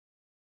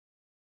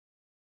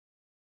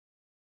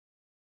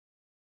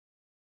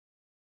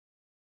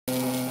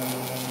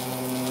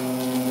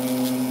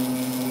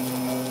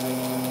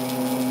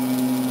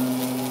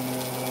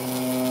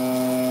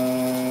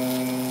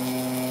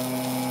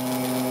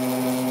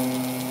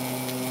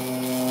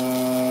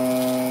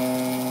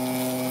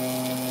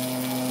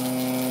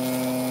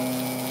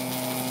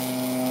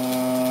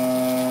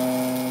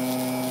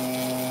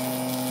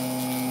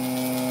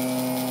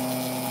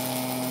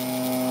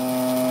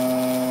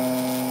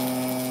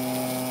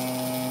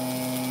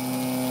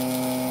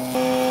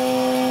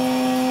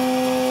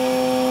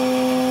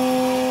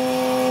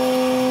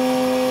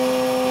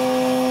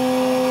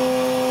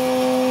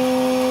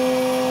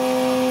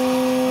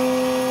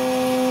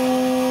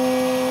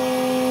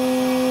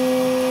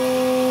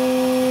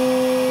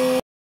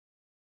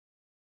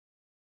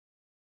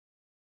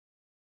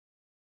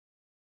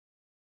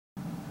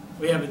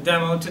We have a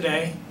demo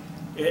today.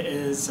 It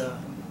is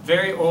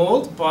very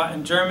old, bought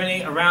in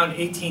Germany around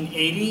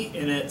 1880,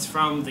 and it's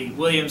from the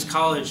Williams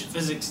College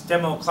Physics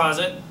Demo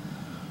Closet.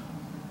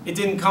 It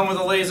didn't come with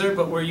a laser,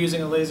 but we're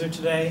using a laser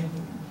today.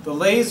 The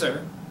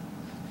laser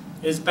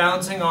is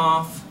bouncing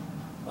off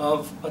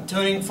of a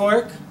tuning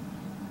fork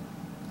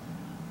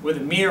with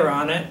a mirror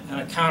on it and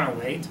a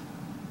counterweight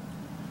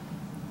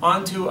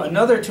onto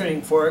another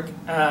tuning fork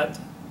at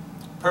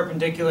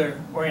perpendicular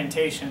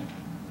orientation,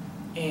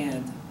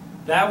 and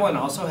that one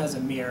also has a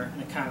mirror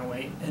and a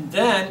counterweight, and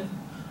then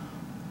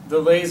the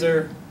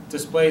laser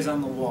displays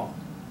on the wall.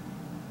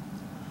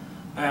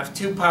 I have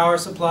two power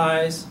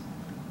supplies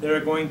that are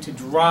going to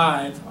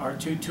drive our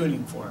two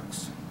tuning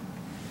forks.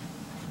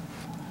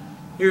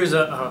 Here's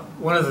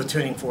one of the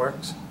tuning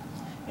forks,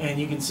 and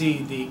you can see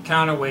the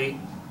counterweight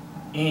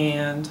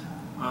and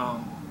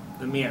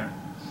the mirror.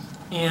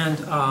 And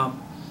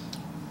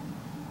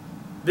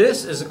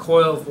this is a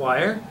coil of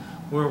wire.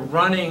 We're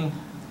running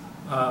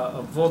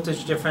a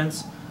voltage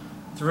difference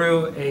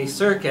through a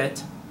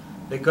circuit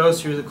that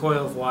goes through the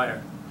coil of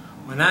wire.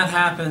 When that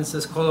happens,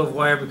 this coil of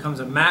wire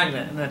becomes a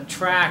magnet and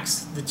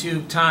attracts the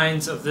two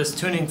tines of this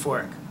tuning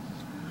fork.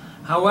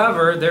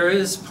 However, there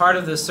is part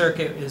of the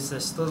circuit is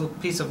this little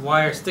piece of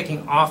wire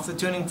sticking off the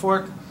tuning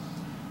fork,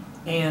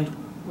 and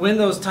when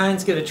those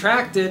tines get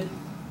attracted,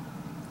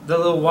 the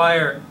little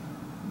wire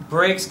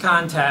breaks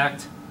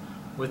contact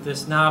with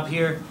this knob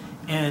here,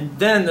 and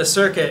then the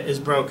circuit is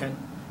broken.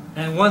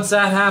 And once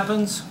that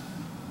happens,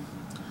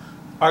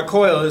 our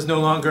coil is no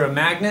longer a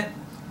magnet,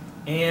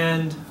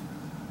 and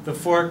the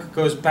fork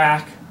goes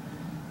back.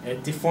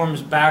 It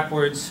deforms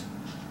backwards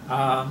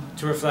to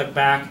reflect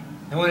back,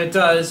 and when it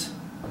does,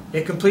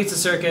 it completes the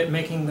circuit,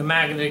 making the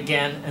magnet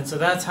again. And so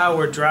that's how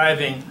we're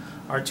driving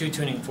our two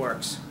tuning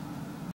forks.